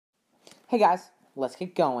Hey guys, let's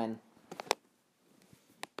get going.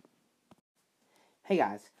 Hey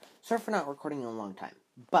guys, sorry for not recording in a long time,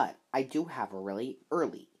 but I do have a really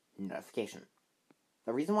early notification.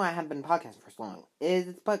 The reason why I haven't been podcasting for so long is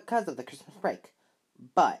it's because of the Christmas break.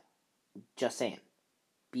 But, just saying,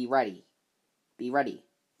 be ready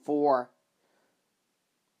for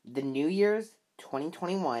the New Year's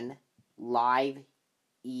 2021 live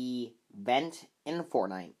event in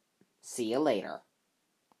Fortnite. See you later.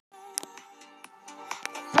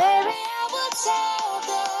 Maybe I will tell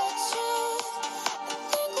the truth. I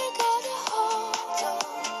think we gotta hold on.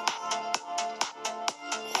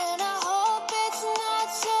 And I hope it's not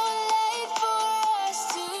too late for us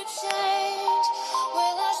to change.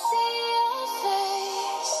 Will I see your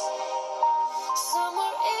face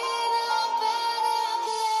somewhere in a better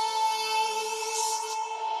place?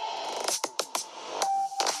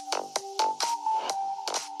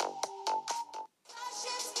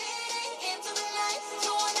 Passion's speeding into the night.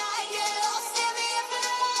 You and I get lost in the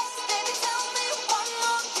infinite light. Baby, tell me one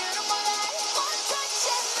more beautiful lie. One touch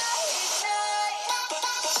and I ignite.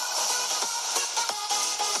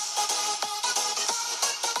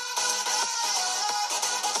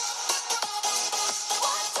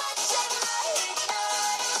 One touch and I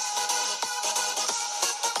ignite.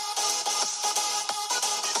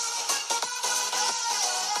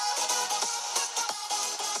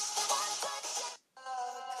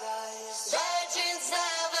 Legends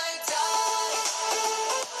never die.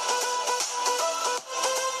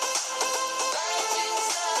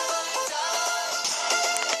 Legends never die. Legends never die.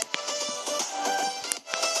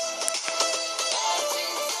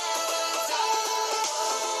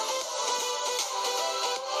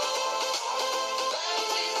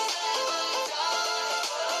 Legends never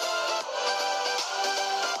die.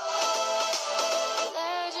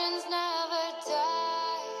 Legends never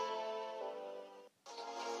die.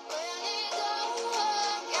 When it don't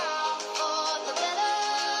work out for the better,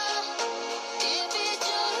 if it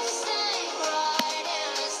just ain't right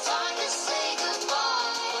and it's time to say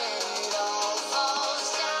goodbye. When it all falls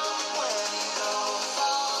down,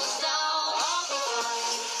 I'll be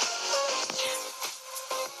fine.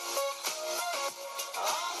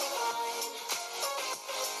 I'll be fine.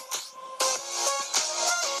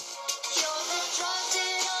 You're the drug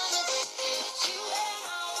that I'm addicted to, and I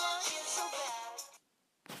want you so bad.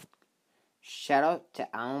 Shout out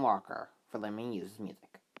to Alan Walker for letting me use his music.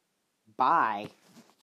 Bye.